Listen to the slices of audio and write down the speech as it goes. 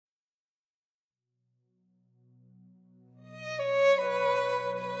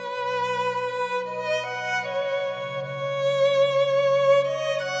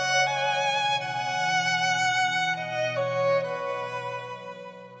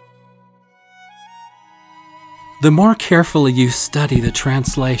The more carefully you study the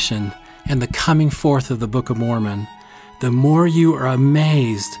translation and the coming forth of the Book of Mormon, the more you are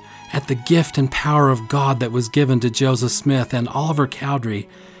amazed at the gift and power of God that was given to Joseph Smith and Oliver Cowdery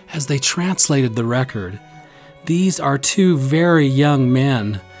as they translated the record. These are two very young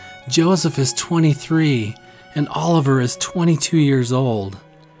men. Joseph is 23 and Oliver is 22 years old.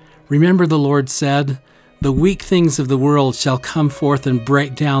 Remember, the Lord said, "The weak things of the world shall come forth and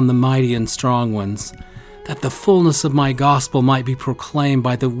break down the mighty and strong ones, that the fullness of my gospel might be proclaimed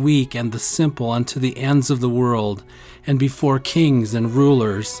by the weak and the simple unto the ends of the world, and before kings and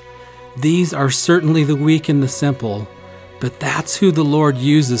rulers." These are certainly the weak and the simple, but that's who the Lord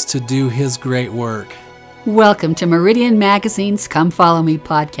uses to do His great work. Welcome to Meridian Magazine's Come Follow Me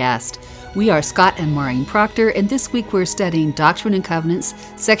podcast. We are Scott and Maureen Proctor, and this week we're studying Doctrine and Covenants,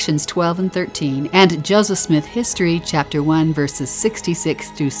 sections 12 and 13, and Joseph Smith History, chapter 1, verses 66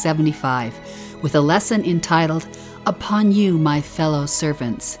 through 75, with a lesson entitled, Upon You, My Fellow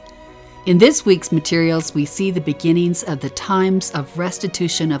Servants. In this week's materials, we see the beginnings of the times of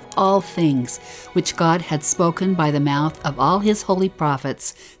restitution of all things, which God had spoken by the mouth of all His holy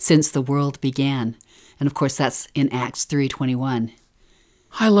prophets since the world began. And of course, that's in Acts 3:21.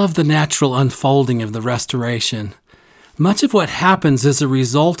 I love the natural unfolding of the restoration. Much of what happens is a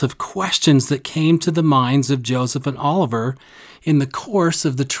result of questions that came to the minds of Joseph and Oliver in the course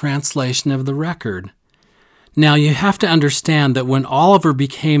of the translation of the record. Now, you have to understand that when Oliver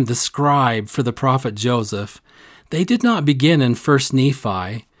became the scribe for the prophet Joseph, they did not begin in 1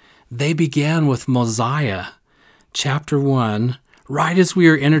 Nephi. They began with Mosiah, chapter 1, right as we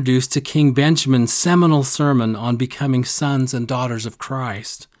are introduced to King Benjamin's seminal sermon on becoming sons and daughters of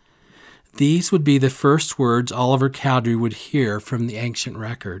Christ. These would be the first words Oliver Cowdery would hear from the ancient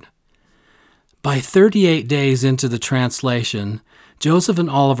record. By 38 days into the translation, Joseph and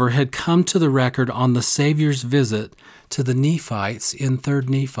Oliver had come to the record on the Savior's visit to the Nephites in 3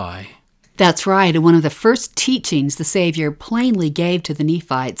 Nephi. That's right, and one of the first teachings the Savior plainly gave to the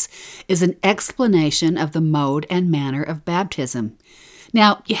Nephites is an explanation of the mode and manner of baptism.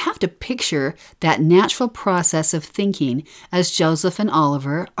 Now, you have to picture that natural process of thinking as Joseph and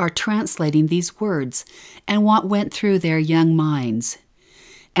Oliver are translating these words and what went through their young minds.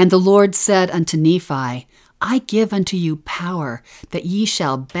 And the Lord said unto Nephi, I give unto you power, that ye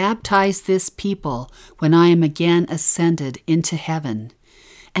shall baptize this people when I am again ascended into heaven.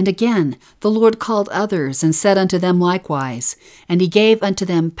 And again the Lord called others, and said unto them likewise, and He gave unto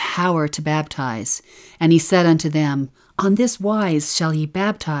them power to baptize. And He said unto them, On this wise shall ye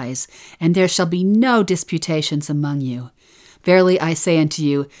baptize, and there shall be no disputations among you. Verily I say unto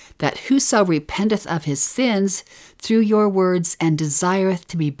you, that whoso repenteth of his sins through your words, and desireth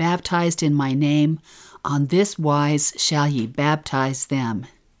to be baptized in my name, on this wise shall ye baptize them.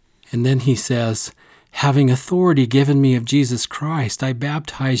 And then he says, Having authority given me of Jesus Christ, I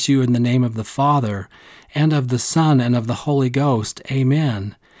baptize you in the name of the Father, and of the Son, and of the Holy Ghost.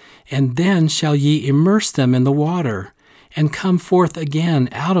 Amen. And then shall ye immerse them in the water, and come forth again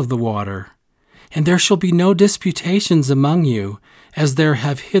out of the water. And there shall be no disputations among you, as there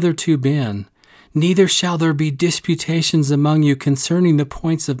have hitherto been. Neither shall there be disputations among you concerning the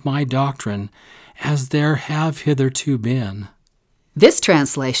points of my doctrine, as there have hitherto been. This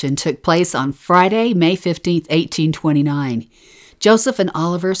translation took place on Friday, May 15, 1829. Joseph and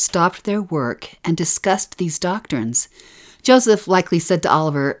Oliver stopped their work and discussed these doctrines. Joseph likely said to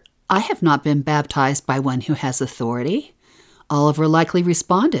Oliver, I have not been baptized by one who has authority. Oliver likely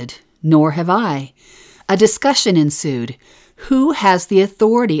responded, Nor have I. A discussion ensued. Who has the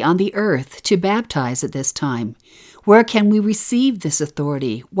authority on the earth to baptize at this time? Where can we receive this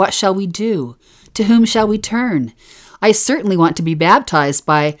authority? What shall we do? To whom shall we turn? I certainly want to be baptized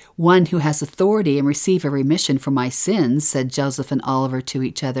by one who has authority and receive a remission for my sins, said Joseph and Oliver to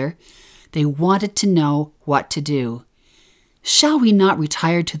each other. They wanted to know what to do. Shall we not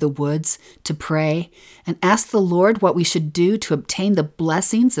retire to the woods to pray and ask the Lord what we should do to obtain the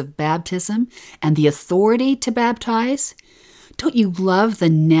blessings of baptism and the authority to baptize? Don't you love the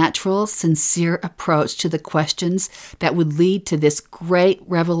natural, sincere approach to the questions that would lead to this great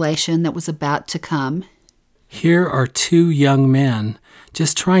revelation that was about to come? Here are two young men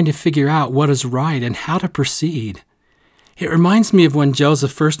just trying to figure out what is right and how to proceed. It reminds me of when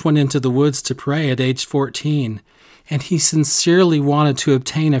Joseph first went into the woods to pray at age 14, and he sincerely wanted to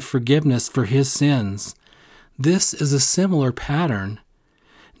obtain a forgiveness for his sins. This is a similar pattern.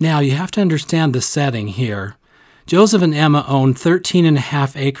 Now, you have to understand the setting here. Joseph and Emma owned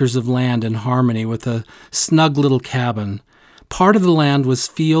 13.5 acres of land in Harmony with a snug little cabin. Part of the land was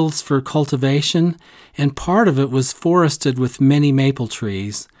fields for cultivation, and part of it was forested with many maple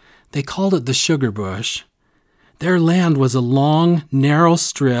trees. They called it the sugar bush. Their land was a long, narrow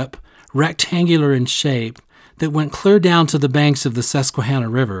strip, rectangular in shape, that went clear down to the banks of the Susquehanna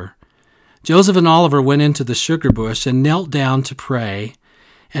River. Joseph and Oliver went into the sugar bush and knelt down to pray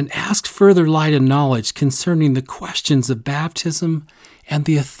and asked further light and knowledge concerning the questions of baptism and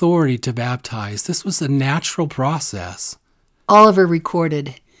the authority to baptize. This was a natural process. Oliver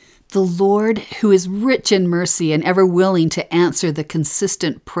recorded, "The Lord, who is rich in mercy and ever willing to answer the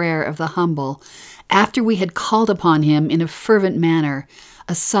consistent prayer of the humble, after we had called upon him in a fervent manner,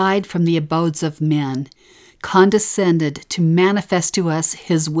 aside from the abodes of men, condescended to manifest to us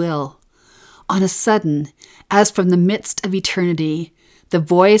his will. On a sudden, as from the midst of eternity, the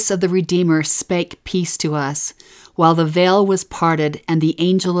voice of the Redeemer spake peace to us, while the veil was parted and the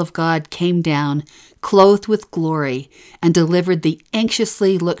angel of God came down, clothed with glory, and delivered the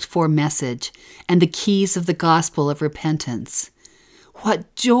anxiously looked-for message and the keys of the gospel of repentance."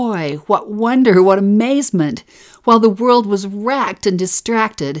 What joy, what wonder, what amazement! While the world was racked and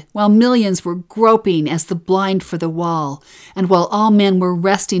distracted, while millions were groping as the blind for the wall, and while all men were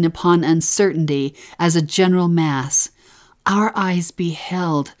resting upon uncertainty as a general mass, our eyes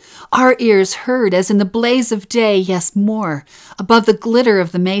beheld, our ears heard, as in the blaze of day, yes, more, above the glitter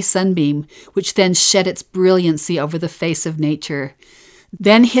of the May sunbeam, which then shed its brilliancy over the face of nature.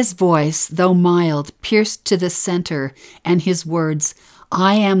 Then his voice, though mild, pierced to the center, and his words,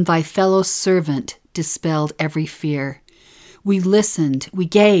 "I am thy fellow servant," dispelled every fear. We listened, we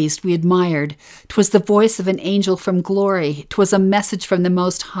gazed, we admired. 'Twas the voice of an angel from glory. 'Twas a message from the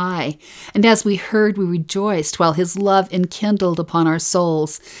Most High. And as we heard, we rejoiced, while his love enkindled upon our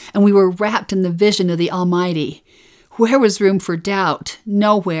souls, and we were wrapped in the vision of the Almighty. Where was room for doubt?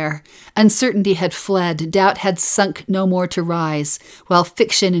 Nowhere. Uncertainty had fled, doubt had sunk no more to rise, while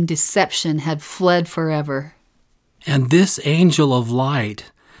fiction and deception had fled forever. And this angel of light,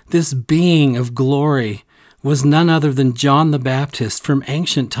 this being of glory, was none other than John the Baptist from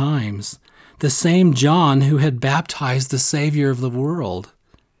ancient times, the same John who had baptized the Savior of the world.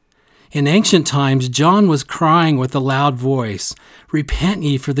 In ancient times, John was crying with a loud voice, "Repent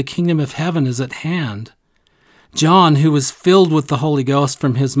ye, for the kingdom of heaven is at hand." John, who was filled with the Holy Ghost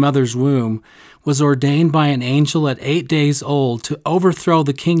from his mother's womb, was ordained by an angel at 8 days old to overthrow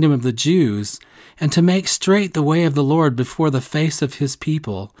the kingdom of the Jews and to make straight the way of the Lord before the face of his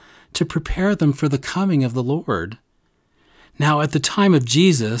people, to prepare them for the coming of the Lord. Now, at the time of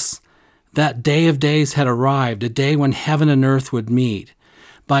Jesus, that day of days had arrived, a day when heaven and earth would meet.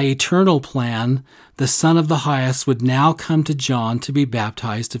 By eternal plan, the Son of the Highest would now come to John to be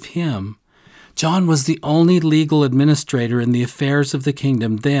baptized of him. John was the only legal administrator in the affairs of the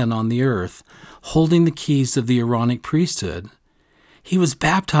kingdom then on the earth, holding the keys of the Aaronic priesthood. He was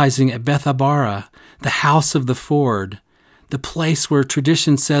baptizing at Bethabara, the house of the ford, the place where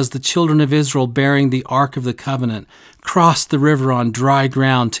tradition says the children of Israel bearing the Ark of the Covenant crossed the river on dry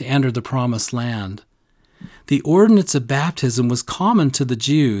ground to enter the promised land. The ordinance of baptism was common to the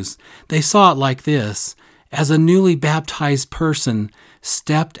Jews. They saw it like this: as a newly baptized person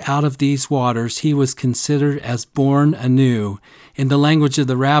stepped out of these waters, he was considered as born anew, in the language of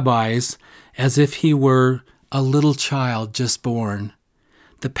the rabbis, as if he were a little child just born.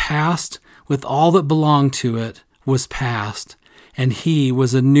 The past, with all that belonged to it, was past, and he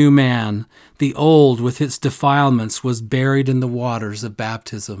was a new man. The old, with its defilements, was buried in the waters of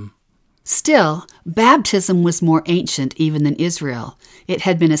baptism. Still, baptism was more ancient even than Israel. It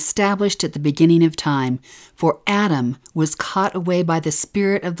had been established at the beginning of time, for Adam was caught away by the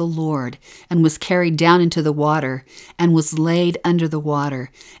Spirit of the Lord, and was carried down into the water, and was laid under the water,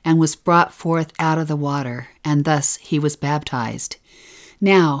 and was brought forth out of the water, and thus he was baptized.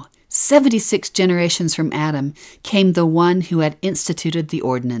 Now, 76 generations from Adam came the one who had instituted the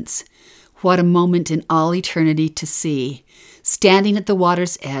ordinance. What a moment in all eternity to see, standing at the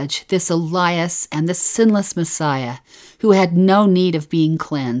water's edge, this Elias and the sinless Messiah, who had no need of being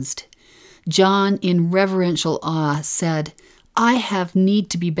cleansed. John, in reverential awe, said, "I have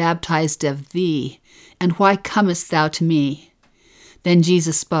need to be baptized of thee, and why comest thou to me?" Then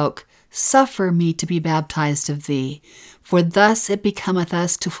Jesus spoke, "Suffer me to be baptized of thee, for thus it becometh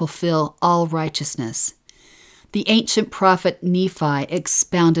us to fulfill all righteousness." The ancient prophet Nephi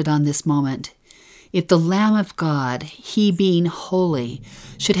expounded on this moment. If the Lamb of God, he being holy,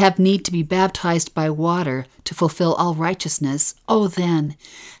 should have need to be baptized by water to fulfill all righteousness, oh then,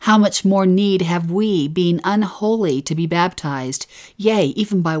 how much more need have we, being unholy, to be baptized, yea,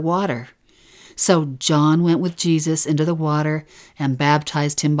 even by water? So John went with Jesus into the water and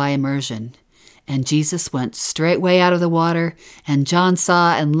baptized him by immersion. And Jesus went straightway out of the water, and John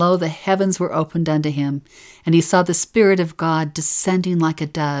saw, and lo, the heavens were opened unto him. And he saw the Spirit of God descending like a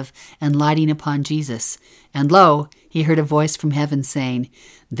dove, and lighting upon Jesus. And lo, he heard a voice from heaven saying,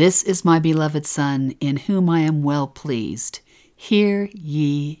 This is my beloved Son, in whom I am well pleased. Hear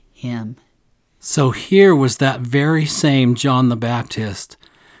ye him. So here was that very same John the Baptist,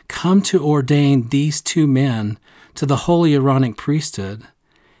 come to ordain these two men to the holy Aaronic priesthood.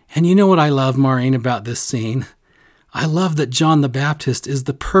 And you know what I love, Maureen, about this scene? I love that John the Baptist is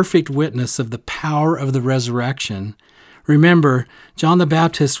the perfect witness of the power of the resurrection. Remember, John the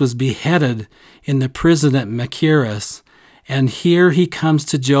Baptist was beheaded in the prison at Machaerus, and here he comes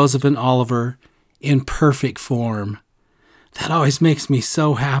to Joseph and Oliver in perfect form. That always makes me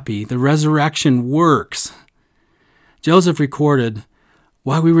so happy. The resurrection works. Joseph recorded,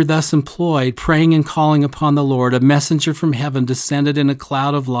 While we were thus employed, praying and calling upon the Lord, a messenger from heaven descended in a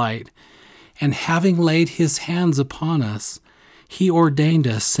cloud of light, and having laid his hands upon us, he ordained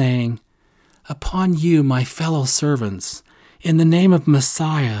us, saying, Upon you, my fellow servants, in the name of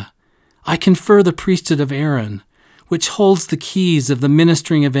Messiah, I confer the priesthood of Aaron, which holds the keys of the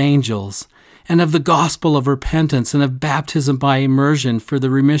ministering of angels, and of the gospel of repentance, and of baptism by immersion for the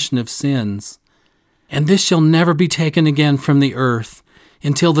remission of sins. And this shall never be taken again from the earth,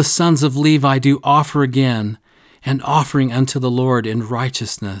 until the sons of Levi do offer again, an offering unto the Lord in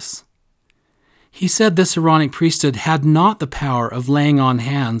righteousness. He said this Aaronic priesthood had not the power of laying on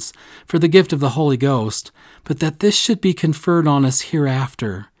hands for the gift of the Holy Ghost, but that this should be conferred on us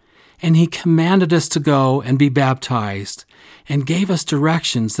hereafter. And he commanded us to go and be baptized, and gave us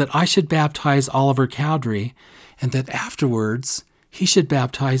directions that I should baptize Oliver Cowdery, and that afterwards he should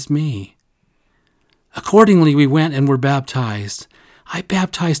baptize me. Accordingly we went and were baptized. I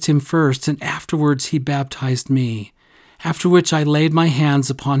baptized him first, and afterwards he baptized me, after which I laid my hands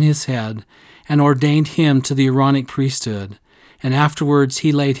upon his head, and ordained him to the Aaronic priesthood, and afterwards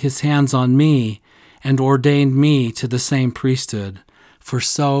he laid his hands on me, and ordained me to the same priesthood, for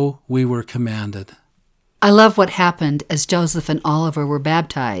so we were commanded. I love what happened as Joseph and Oliver were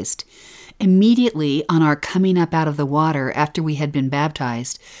baptized. Immediately on our coming up out of the water after we had been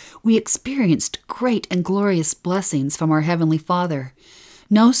baptized, we experienced great and glorious blessings from our Heavenly Father.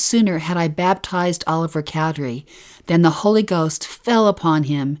 No sooner had I baptized Oliver Cowdery than the Holy Ghost fell upon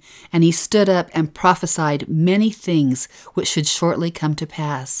him, and he stood up and prophesied many things which should shortly come to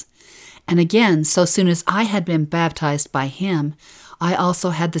pass. And again, so soon as I had been baptized by him, I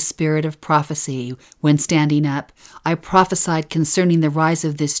also had the spirit of prophecy. When standing up, I prophesied concerning the rise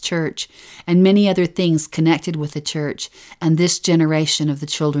of this church and many other things connected with the church and this generation of the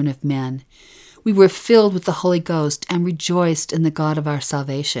children of men. We were filled with the Holy Ghost and rejoiced in the God of our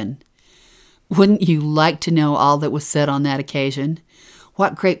salvation. Wouldn't you like to know all that was said on that occasion?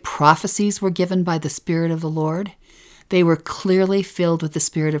 What great prophecies were given by the Spirit of the Lord? They were clearly filled with the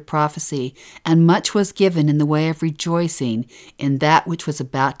spirit of prophecy, and much was given in the way of rejoicing in that which was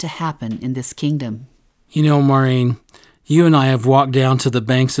about to happen in this kingdom. You know, Maureen, you and I have walked down to the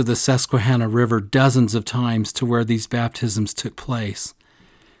banks of the Susquehanna River dozens of times to where these baptisms took place.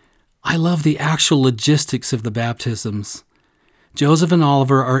 I love the actual logistics of the baptisms. Joseph and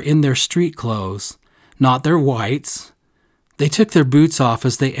Oliver are in their street clothes, not their whites. They took their boots off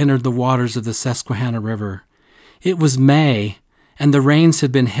as they entered the waters of the Susquehanna River. It was May, and the rains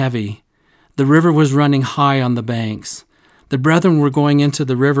had been heavy. The river was running high on the banks. The brethren were going into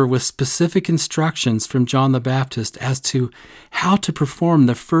the river with specific instructions from John the Baptist as to how to perform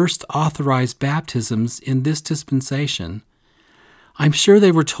the first authorized baptisms in this dispensation. I'm sure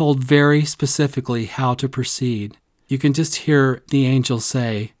they were told very specifically how to proceed. You can just hear the angel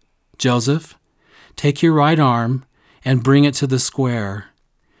say, Joseph, take your right arm and bring it to the square.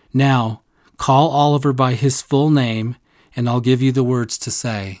 Now, call Oliver by his full name, and I'll give you the words to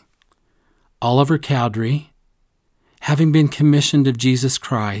say. Oliver Cowdery, having been commissioned of Jesus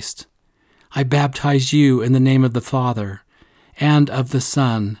Christ, I baptize you in the name of the Father, and of the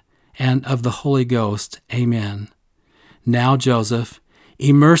Son, and of the Holy Ghost. Amen. Now, Joseph,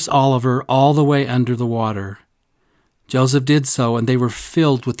 immerse Oliver all the way under the water. Joseph did so, and they were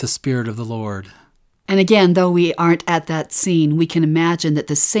filled with the Spirit of the Lord. And again, though we aren't at that scene, we can imagine that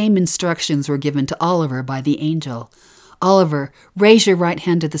the same instructions were given to Oliver by the angel. Oliver, raise your right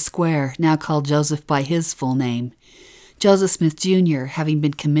hand to the square, now called Joseph by his full name. Joseph Smith, Jr., having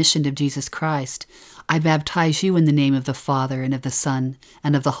been commissioned of Jesus Christ, I baptize you in the name of the Father, and of the Son,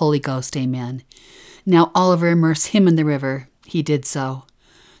 and of the Holy Ghost. Amen. Now Oliver immersed him in the river. He did so.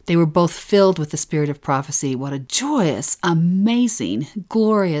 They were both filled with the spirit of prophecy. What a joyous, amazing,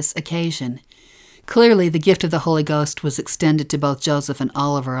 glorious occasion. Clearly, the gift of the Holy Ghost was extended to both Joseph and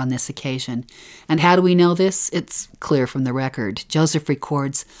Oliver on this occasion. And how do we know this? It's clear from the record. Joseph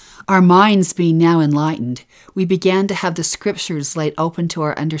records, "Our minds being now enlightened, we began to have the Scriptures laid open to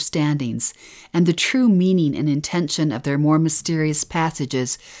our understandings, and the true meaning and intention of their more mysterious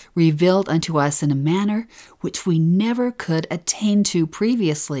passages revealed unto us in a manner which we never could attain to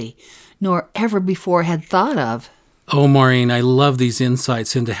previously, nor ever before had thought of." Oh, Maureen, I love these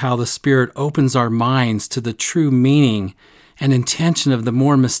insights into how the Spirit opens our minds to the true meaning and intention of the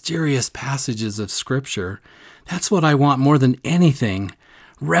more mysterious passages of Scripture. That's what I want more than anything.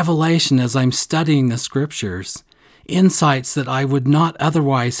 Revelation as I'm studying the Scriptures. Insights that I would not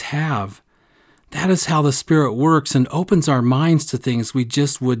otherwise have. That is how the Spirit works and opens our minds to things we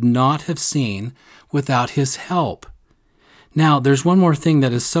just would not have seen without His help. Now, there's one more thing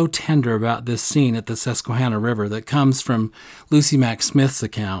that is so tender about this scene at the Susquehanna River that comes from Lucy Mack Smith's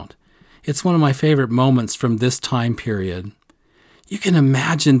account. It's one of my favorite moments from this time period. You can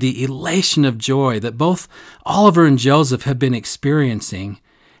imagine the elation of joy that both Oliver and Joseph have been experiencing,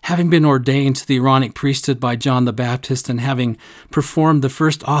 having been ordained to the Aaronic priesthood by John the Baptist and having performed the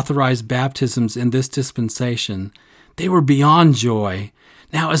first authorized baptisms in this dispensation. They were beyond joy.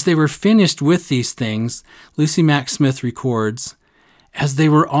 Now, as they were finished with these things, Lucy Mack Smith records, as they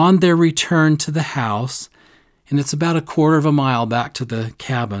were on their return to the house, and it's about a quarter of a mile back to the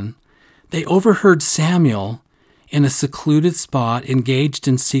cabin, they overheard Samuel in a secluded spot engaged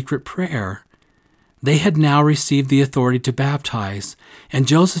in secret prayer. They had now received the authority to baptize, and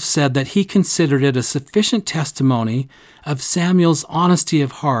Joseph said that he considered it a sufficient testimony of Samuel's honesty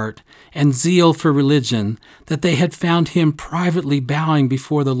of heart and zeal for religion that they had found him privately bowing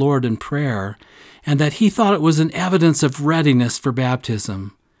before the Lord in prayer, and that he thought it was an evidence of readiness for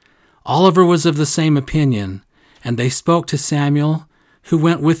baptism. Oliver was of the same opinion, and they spoke to Samuel, who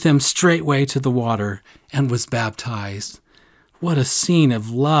went with them straightway to the water and was baptized. What a scene of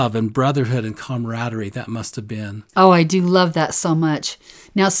love and brotherhood and camaraderie that must have been. Oh, I do love that so much.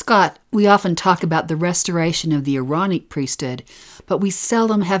 Now, Scott, we often talk about the restoration of the Aaronic priesthood, but we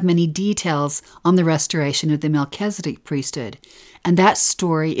seldom have many details on the restoration of the Melchizedek priesthood. And that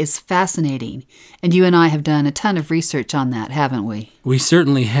story is fascinating. And you and I have done a ton of research on that, haven't we? We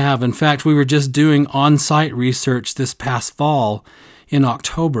certainly have. In fact, we were just doing on-site research this past fall in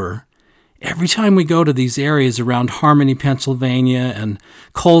October. Every time we go to these areas around Harmony, Pennsylvania, and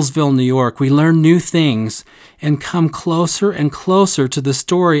Colesville, New York, we learn new things and come closer and closer to the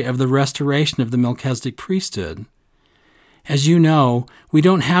story of the restoration of the Melchizedek priesthood. As you know, we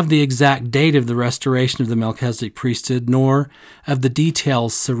don't have the exact date of the restoration of the Melchizedek priesthood, nor of the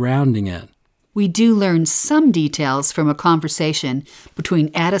details surrounding it. We do learn some details from a conversation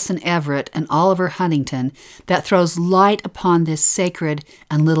between Addison Everett and Oliver Huntington that throws light upon this sacred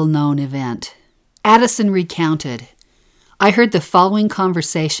and little-known event. Addison recounted, "I heard the following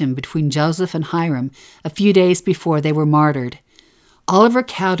conversation between Joseph and Hiram a few days before they were martyred. Oliver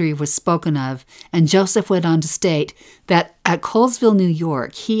Cowdery was spoken of, and Joseph went on to state that at Colesville, New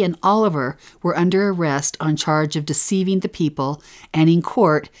York, he and Oliver were under arrest on charge of deceiving the people, and in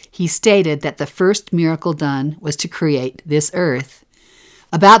court he stated that the first miracle done was to create this earth.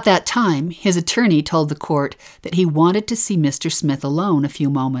 About that time, his attorney told the court that he wanted to see Mr. Smith alone a few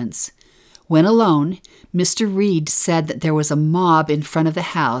moments. When alone, Mr. Reed said that there was a mob in front of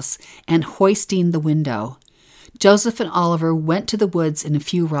the house and hoisting the window. Joseph and Oliver went to the woods in a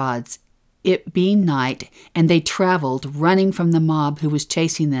few rods, it being night, and they traveled, running from the mob who was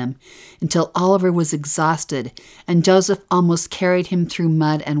chasing them, until Oliver was exhausted, and Joseph almost carried him through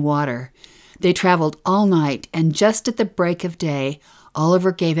mud and water. They traveled all night, and just at the break of day,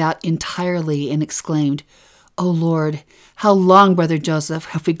 Oliver gave out entirely and exclaimed, 'O Lord, how long, Brother Joseph,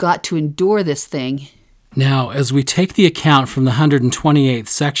 have we got to endure this thing?'" Now, as we take the account from the 128th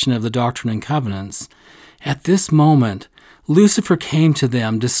section of the Doctrine and Covenants, at this moment, Lucifer came to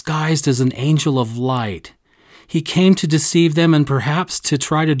them disguised as an angel of light. He came to deceive them and perhaps to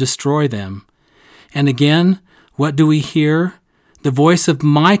try to destroy them. And again, what do we hear? The voice of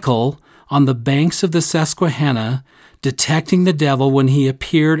Michael on the banks of the Susquehanna, detecting the devil when he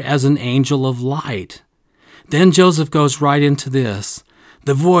appeared as an angel of light. Then Joseph goes right into this.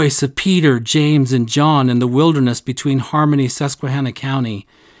 The voice of Peter, James, and John in the wilderness between Harmony, Susquehanna County,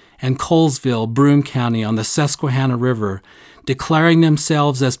 and Colesville, Broome County on the Susquehanna River, declaring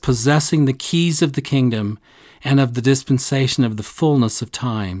themselves as possessing the keys of the kingdom and of the dispensation of the fullness of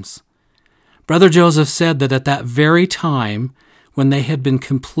times. Brother Joseph said that at that very time, when they had been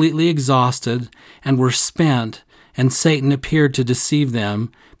completely exhausted and were spent, and Satan appeared to deceive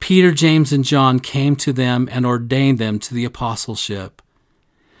them, Peter, James, and John came to them and ordained them to the apostleship.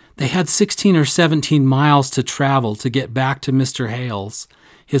 They had 16 or 17 miles to travel to get back to Mr. Hales,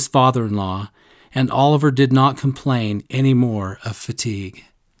 his father-in-law, and Oliver did not complain any more of fatigue.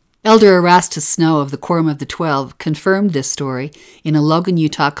 Elder Erastus Snow of the Quorum of the 12 confirmed this story in a Logan,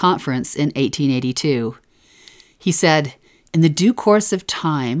 Utah conference in 1882. He said, "In the due course of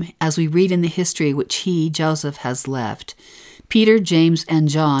time, as we read in the history which he, Joseph, has left, Peter, James, and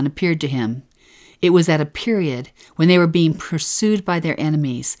John appeared to him. It was at a period when they were being pursued by their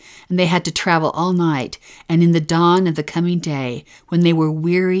enemies, and they had to travel all night, and in the dawn of the coming day, when they were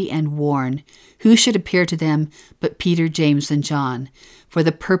weary and worn, who should appear to them but Peter, James, and John, for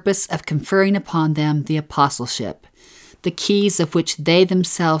the purpose of conferring upon them the apostleship, the keys of which they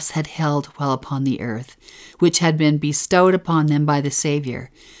themselves had held while upon the earth, which had been bestowed upon them by the Savior.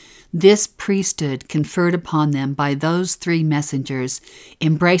 This priesthood conferred upon them by those three messengers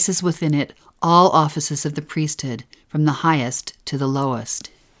embraces within it all offices of the priesthood, from the highest to the lowest."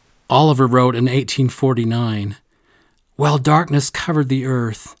 Oliver wrote in 1849, "While darkness covered the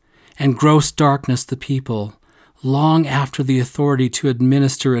earth, and gross darkness the people, long after the authority to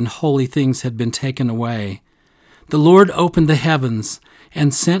administer in holy things had been taken away, the Lord opened the heavens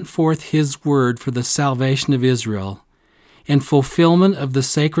and sent forth his word for the salvation of Israel. In fulfillment of the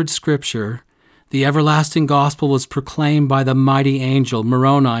sacred scripture, the everlasting gospel was proclaimed by the mighty angel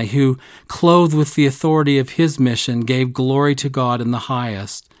Moroni, who, clothed with the authority of his mission, gave glory to God in the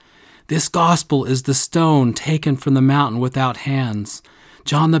highest. This gospel is the stone taken from the mountain without hands,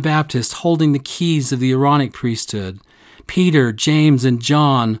 John the Baptist holding the keys of the Aaronic priesthood, Peter, James, and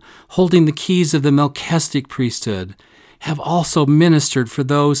John holding the keys of the Melchizedek priesthood, have also ministered for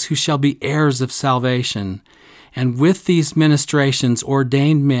those who shall be heirs of salvation, and with these ministrations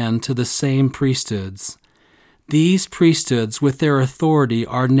ordained men to the same priesthoods. These priesthoods, with their authority,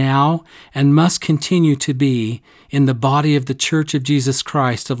 are now and must continue to be in the body of the Church of Jesus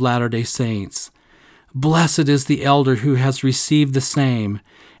Christ of Latter-day Saints. Blessed is the elder who has received the same,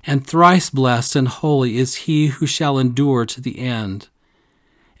 and thrice blessed and holy is he who shall endure to the end.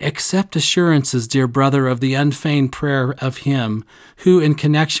 Accept assurances, dear brother, of the unfeigned prayer of him who, in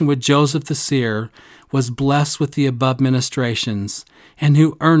connection with Joseph the seer, was blessed with the above ministrations, and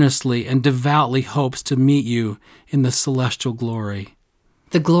who earnestly and devoutly hopes to meet you in the celestial glory."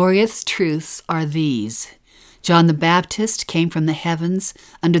 The glorious truths are these. John the Baptist came from the heavens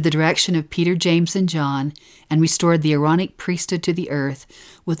under the direction of Peter, James, and John, and restored the Aaronic priesthood to the earth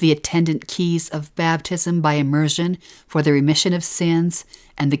with the attendant keys of baptism by immersion for the remission of sins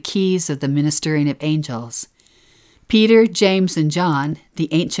and the keys of the ministering of angels. Peter, James, and John, the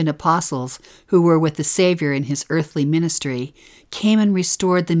ancient apostles who were with the Savior in his earthly ministry, came and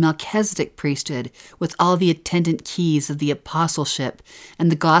restored the Melchizedek priesthood with all the attendant keys of the apostleship and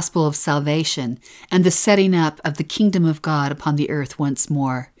the gospel of salvation and the setting up of the kingdom of God upon the earth once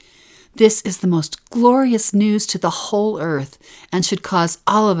more. This is the most glorious news to the whole earth and should cause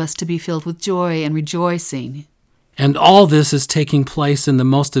all of us to be filled with joy and rejoicing. And all this is taking place in the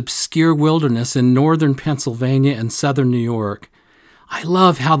most obscure wilderness in northern Pennsylvania and southern New York. I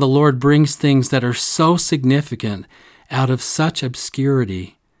love how the Lord brings things that are so significant out of such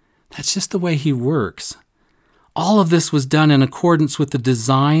obscurity. That's just the way He works. All of this was done in accordance with the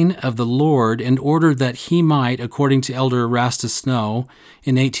design of the Lord in order that He might, according to Elder Erastus Snow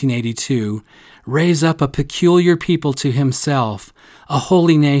in 1882, raise up a peculiar people to Himself, a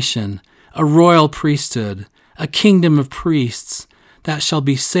holy nation, a royal priesthood, a kingdom of priests that shall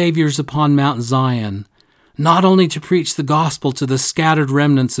be saviors upon Mount Zion, not only to preach the gospel to the scattered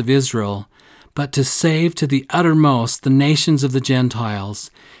remnants of Israel, but to save to the uttermost the nations of the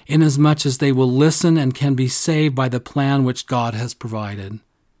Gentiles, inasmuch as they will listen and can be saved by the plan which God has provided.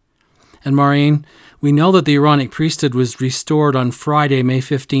 And Maureen, we know that the Aaronic priesthood was restored on Friday, May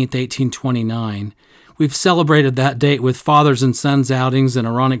 15th, 1829. We've celebrated that date with fathers and sons outings and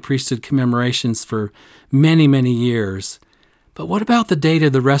Aaronic priesthood commemorations for many, many years. But what about the date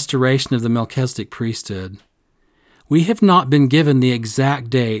of the restoration of the Melchizedek priesthood? We have not been given the exact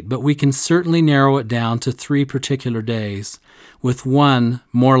date, but we can certainly narrow it down to 3 particular days, with one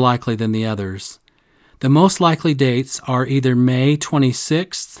more likely than the others. The most likely dates are either May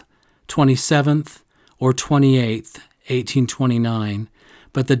 26th, 27th, or 28th, 1829.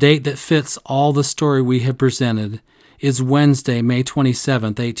 But the date that fits all the story we have presented is Wednesday, May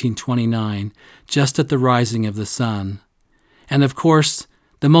 27, 1829, just at the rising of the sun. And of course,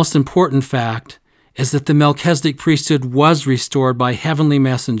 the most important fact is that the Melchizedek priesthood was restored by heavenly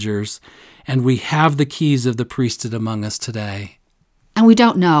messengers, and we have the keys of the priesthood among us today. And we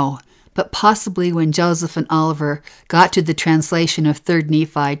don't know, but possibly when Joseph and Oliver got to the translation of 3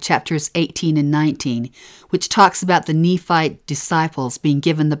 Nephi chapters 18 and 19, which talks about the Nephite disciples being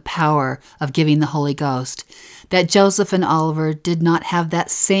given the power of giving the Holy Ghost, that Joseph and Oliver did not have that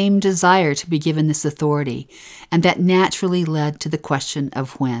same desire to be given this authority, and that naturally led to the question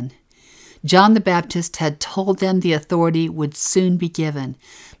of when. John the Baptist had told them the authority would soon be given,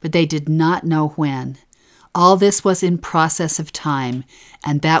 but they did not know when. All this was in process of time,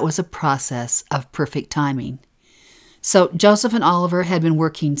 and that was a process of perfect timing. So Joseph and Oliver had been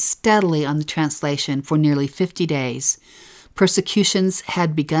working steadily on the translation for nearly 50 days. Persecutions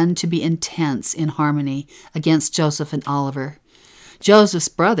had begun to be intense in Harmony against Joseph and Oliver. Joseph's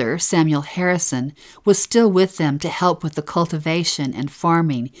brother, Samuel Harrison, was still with them to help with the cultivation and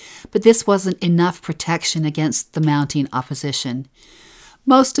farming, but this wasn't enough protection against the mounting opposition.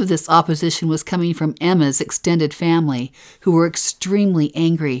 Most of this opposition was coming from Emma's extended family, who were extremely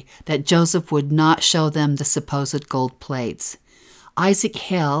angry that Joseph would not show them the supposed gold plates. Isaac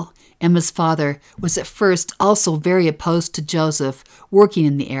Hale, Emma's father, was at first also very opposed to Joseph working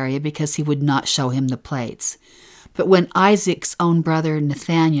in the area because he would not show him the plates. But when Isaac's own brother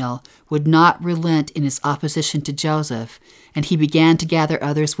Nathaniel would not relent in his opposition to Joseph, and he began to gather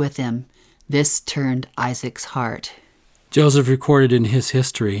others with him, this turned Isaac's heart. Joseph recorded in his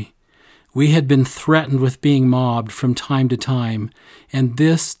history, "We had been threatened with being mobbed from time to time, and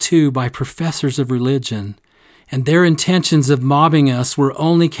this, too, by professors of religion. And their intentions of mobbing us were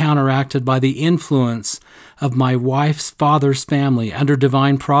only counteracted by the influence of my wife's father's family under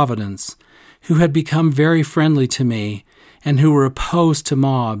divine providence, who had become very friendly to me, and who were opposed to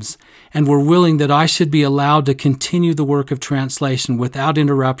mobs, and were willing that I should be allowed to continue the work of translation without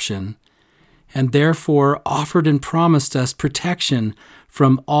interruption, and therefore offered and promised us protection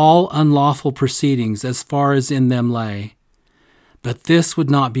from all unlawful proceedings as far as in them lay. But this would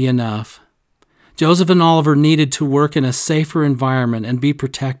not be enough. Joseph and Oliver needed to work in a safer environment and be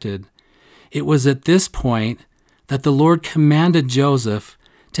protected. It was at this point that the Lord commanded Joseph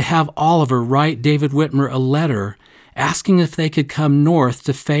to have Oliver write David Whitmer a letter asking if they could come north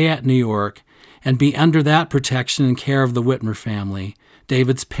to Fayette, New York, and be under that protection and care of the Whitmer family,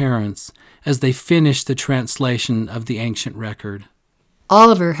 David's parents, as they finished the translation of the ancient record.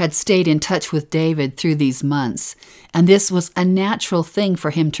 Oliver had stayed in touch with David through these months, and this was a natural thing for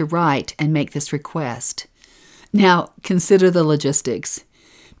him to write and make this request. Now, consider the logistics.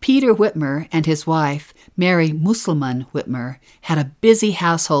 Peter Whitmer and his wife, Mary Musselman Whitmer, had a busy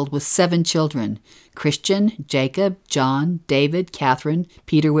household with 7 children: Christian, Jacob, John, David, Catherine,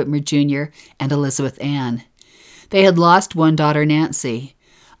 Peter Whitmer Jr., and Elizabeth Ann. They had lost one daughter, Nancy.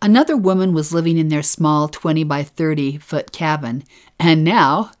 Another woman was living in their small 20 by 30-foot cabin, and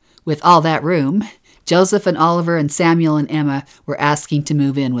now, with all that room, Joseph and Oliver and Samuel and Emma were asking to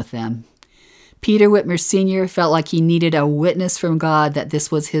move in with them. Peter Whitmer Sr. felt like he needed a witness from God that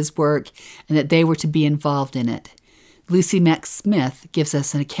this was his work and that they were to be involved in it. Lucy Mack Smith gives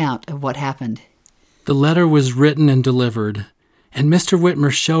us an account of what happened. The letter was written and delivered, and Mr.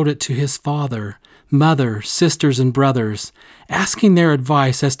 Whitmer showed it to his father, mother, sisters, and brothers, asking their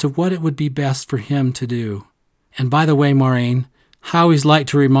advice as to what it would be best for him to do. And by the way, Maureen, I always like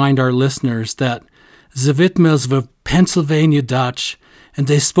to remind our listeners that the Whitmers were Pennsylvania Dutch, and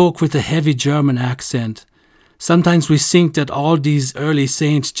they spoke with a heavy German accent. Sometimes we think that all these early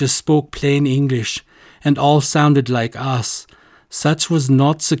saints just spoke plain English, and all sounded like us. Such was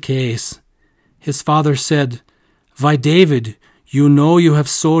not the case. His father said, "Why, David, you know you have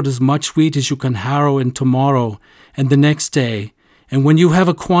sowed as much wheat as you can harrow in tomorrow and the next day, and when you have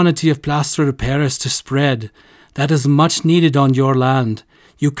a quantity of plaster de Paris to spread, that is much needed on your land.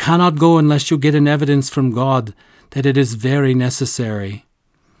 You cannot go unless you get an evidence from God that it is very necessary."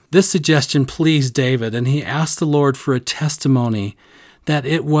 This suggestion pleased David, and he asked the Lord for a testimony that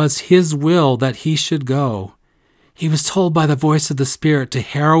it was his will that he should go. He was told by the voice of the Spirit to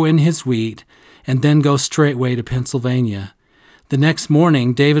harrow in his wheat and then go straightway to Pennsylvania. The next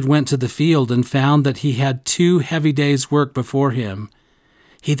morning, David went to the field and found that he had 2 heavy days' work before him.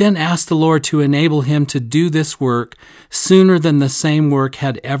 He then asked the Lord to enable him to do this work sooner than the same work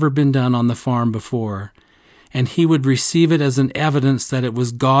had ever been done on the farm before, and he would receive it as an evidence that it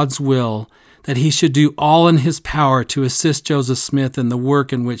was God's will that he should do all in his power to assist Joseph Smith in the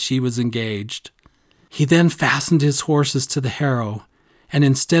work in which he was engaged. He then fastened his horses to the harrow, and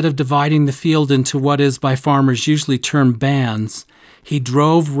instead of dividing the field into what is by farmers usually termed bands, he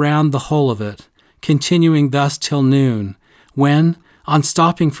drove round the whole of it, continuing thus till noon, when, on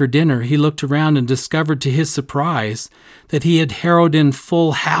stopping for dinner, he looked around and discovered to his surprise that he had harrowed in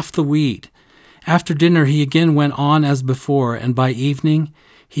full half the wheat. After dinner he again went on as before, and by evening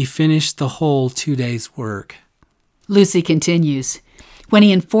he finished the whole 2 days' work. Lucy continues, when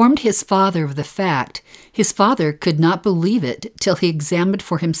he informed his father of the fact, his father could not believe it till he examined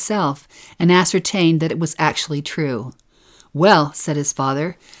for himself and ascertained that it was actually true. Well, said his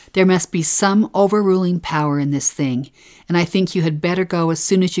father, there must be some overruling power in this thing, and I think you had better go as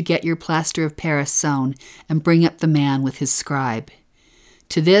soon as you get your plaster of Paris sewn and bring up the man with his scribe.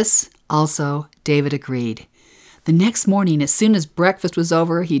 To this, also, David agreed. The next morning, as soon as breakfast was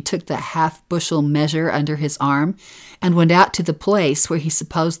over, he took the half-bushel measure under his arm and went out to the place where he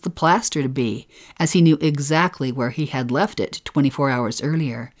supposed the plaster to be, as he knew exactly where he had left it 24 hours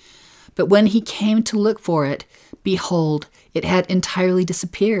earlier. But when he came to look for it, behold, it had entirely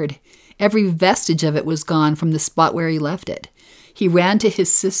disappeared. Every vestige of it was gone from the spot where he left it. He ran to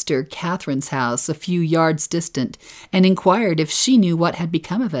his sister Catherine's house a few yards distant and inquired if she knew what had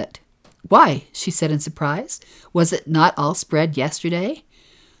become of it. Why, she said in surprise, was it not all spread yesterday?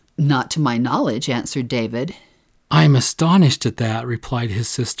 Not to my knowledge, answered David. I am astonished at that, replied his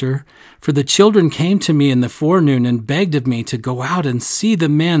sister, for the children came to me in the forenoon and begged of me to go out and see the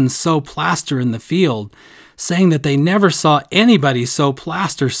men sew plaster in the field, saying that they never saw anybody sew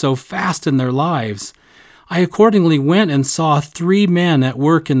plaster so fast in their lives. I accordingly went and saw 3 men at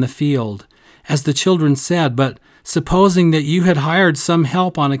work in the field, as the children said, but supposing that you had hired some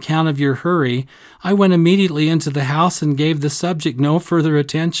help on account of your hurry, I went immediately into the house and gave the subject no further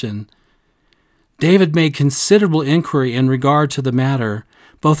attention. David made considerable inquiry in regard to the matter,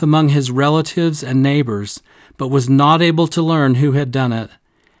 both among his relatives and neighbors, but was not able to learn who had done it.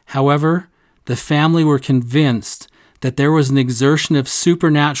 However, the family were convinced that there was an exertion of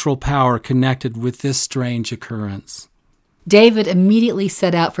supernatural power connected with this strange occurrence. David immediately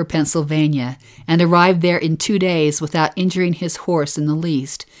set out for Pennsylvania and arrived there in 2 days without injuring his horse in the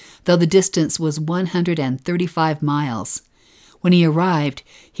least, though the distance was 135 miles. When he arrived,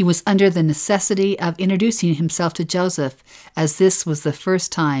 he was under the necessity of introducing himself to Joseph, as this was the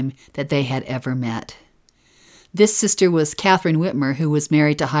first time that they had ever met. This sister was Catherine Whitmer, who was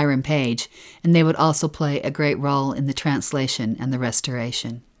married to Hiram Page, and they would also play a great role in the translation and the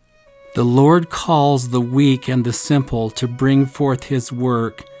restoration. The Lord calls the weak and the simple to bring forth his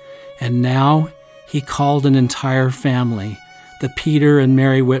work, and now he called an entire family, the Peter and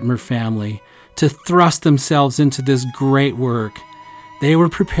Mary Whitmer family, to thrust themselves into this great work. They were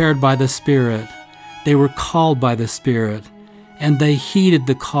prepared by the Spirit, they were called by the Spirit, and they heeded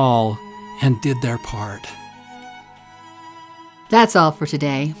the call and did their part. That's all for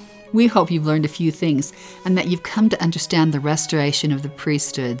today. We hope you've learned a few things and that you've come to understand the restoration of the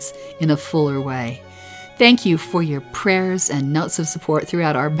priesthoods in a fuller way. Thank you for your prayers and notes of support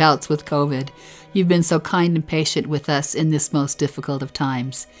throughout our bouts with COVID. You've been so kind and patient with us in this most difficult of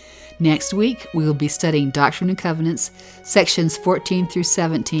times. Next week, we will be studying Doctrine and Covenants, sections 14 through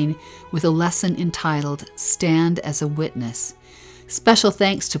 17, with a lesson entitled Stand as a Witness. Special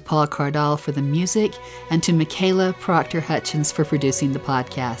thanks to Paul Cardall for the music and to Michaela Proctor-Hutchins for producing the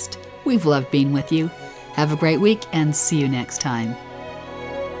podcast. We've loved being with you. Have a great week and see you next time.